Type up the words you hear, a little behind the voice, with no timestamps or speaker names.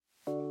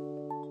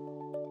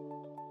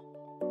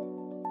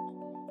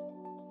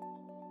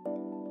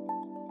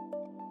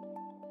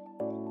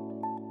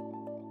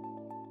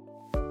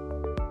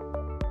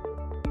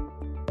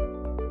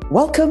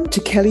Welcome to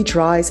Kelly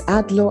Dry's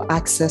Ad Law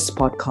Access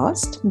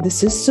podcast.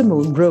 This is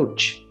Simone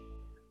Roach.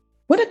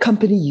 When a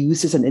company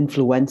uses an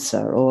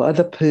influencer or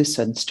other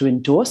persons to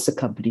endorse the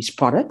company's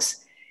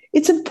products,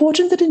 it's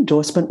important that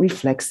endorsement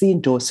reflects the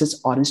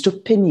endorser's honest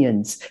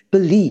opinions,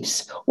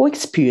 beliefs, or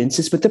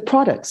experiences with the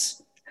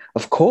products.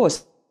 Of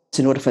course,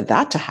 in order for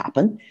that to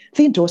happen,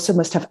 the endorser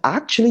must have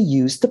actually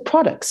used the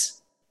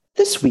products.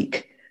 This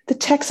week, the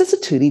Texas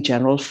Attorney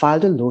General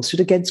filed a lawsuit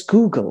against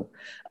Google,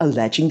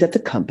 alleging that the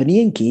company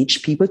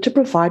engaged people to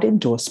provide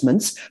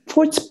endorsements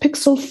for its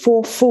Pixel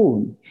 4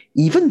 phone,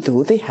 even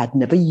though they had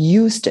never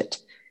used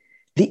it.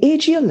 The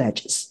AG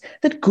alleges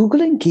that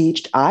Google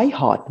engaged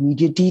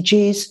iHeartMedia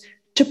DJs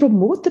to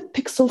promote the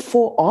Pixel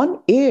 4 on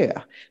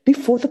air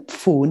before the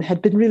phone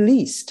had been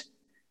released.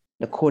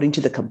 According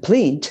to the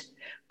complaint,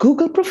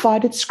 Google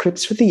provided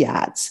scripts for the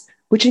ads,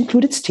 which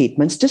included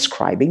statements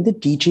describing the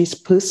DJ's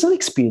personal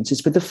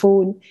experiences with the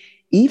phone,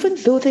 even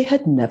though they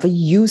had never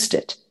used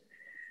it.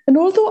 And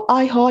although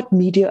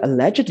iHeartMedia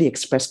allegedly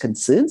expressed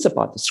concerns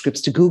about the scripts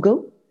to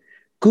Google,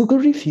 Google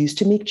refused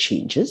to make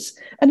changes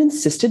and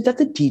insisted that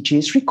the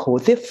DJs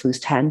record their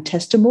first-hand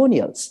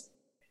testimonials.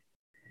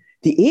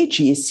 The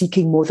AG is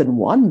seeking more than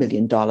 $1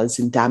 million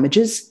in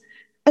damages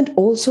and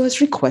also has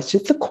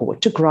requested the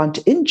court to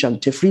grant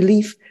injunctive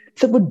relief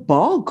that would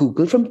bar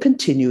Google from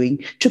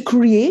continuing to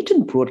create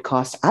and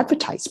broadcast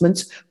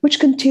advertisements which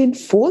contain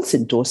false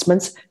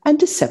endorsements and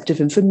deceptive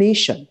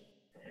information.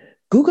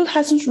 Google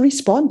hasn't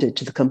responded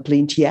to the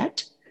complaint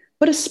yet,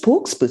 but a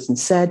spokesperson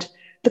said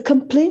the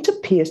complaint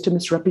appears to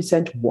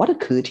misrepresent what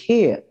occurred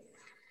here.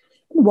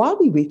 And while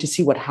we wait to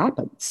see what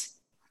happens,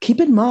 keep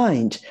in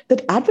mind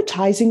that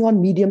advertising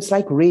on mediums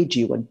like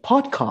radio and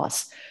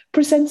podcasts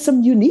presents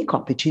some unique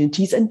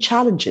opportunities and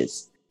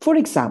challenges. For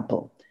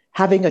example,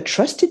 having a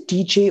trusted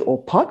DJ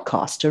or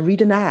podcaster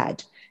read an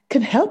ad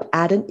can help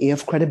add an air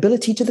of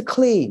credibility to the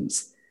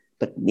claims,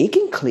 but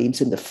making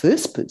claims in the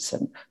first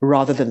person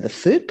rather than the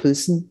third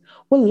person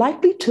will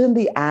likely turn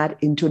the ad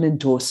into an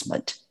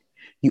endorsement.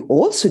 You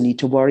also need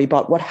to worry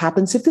about what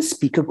happens if the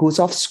speaker goes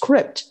off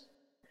script.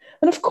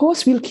 And of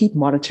course, we'll keep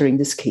monitoring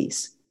this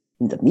case.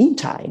 In the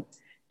meantime,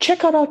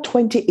 check out our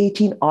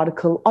 2018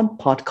 article on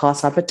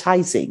podcast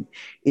advertising,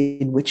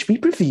 in which we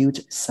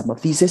reviewed some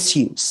of these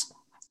issues.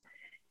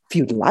 If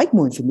you'd like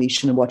more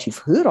information on what you've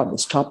heard on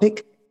this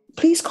topic,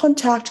 please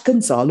contact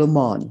Gonzalo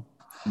Mon.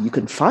 You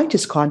can find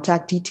his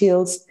contact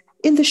details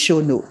in the show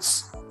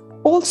notes.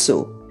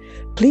 Also,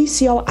 please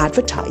see our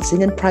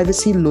Advertising and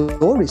Privacy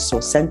Law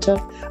Resource Center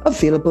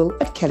available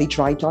at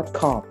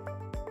kellydry.com.